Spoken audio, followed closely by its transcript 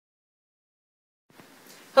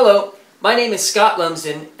Hello, my name is Scott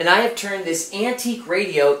Lumsden, and I have turned this antique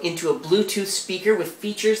radio into a Bluetooth speaker with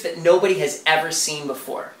features that nobody has ever seen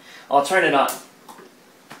before. I'll turn it on.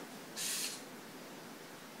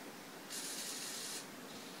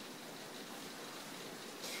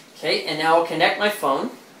 Okay, and now I'll connect my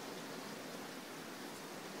phone,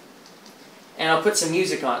 and I'll put some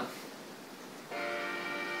music on.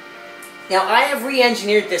 Now I have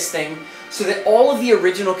re-engineered this thing so that all of the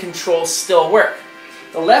original controls still work.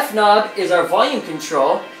 The left knob is our volume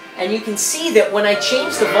control, and you can see that when I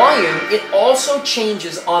change the volume, it also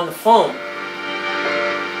changes on the phone.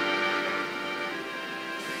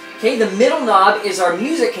 Okay, the middle knob is our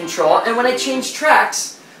music control, and when I change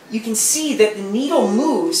tracks, you can see that the needle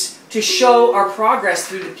moves to show our progress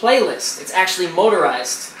through the playlist. It's actually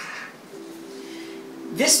motorized.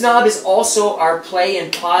 This knob is also our play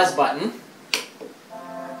and pause button.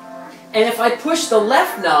 And if I push the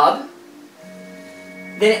left knob,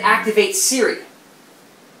 then it activates Siri.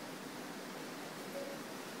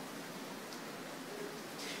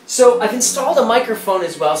 So I've installed a microphone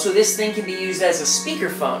as well, so this thing can be used as a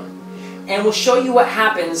speakerphone. And we'll show you what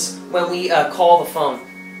happens when we call the phone.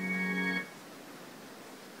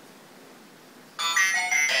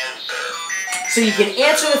 So you can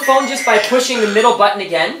answer the phone just by pushing the middle button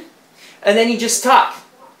again, and then you just talk.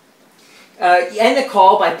 You end the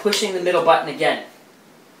call by pushing the middle button again.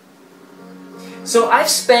 So I've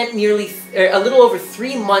spent a little over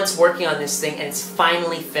 3 months working on this thing, and it's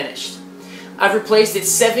finally finished. I've replaced its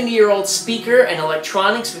 70-year-old speaker and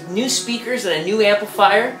electronics with new speakers and a new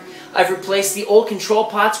amplifier. I've replaced the old control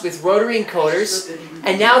pots with rotary encoders,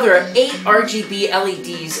 and now there are 8 RGB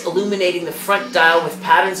LEDs illuminating the front dial with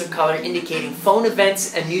patterns of color indicating phone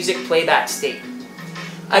events and music playback state.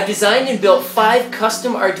 I've designed and built 5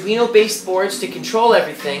 custom Arduino-based boards to control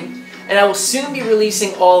everything, and I will soon be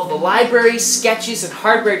releasing all of the libraries, sketches, and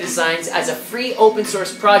hardware designs as a free open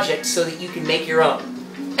source project so that you can make your own.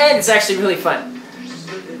 And it's actually really fun.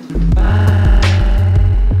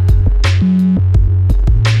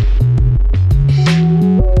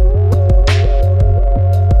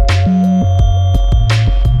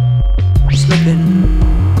 Slipping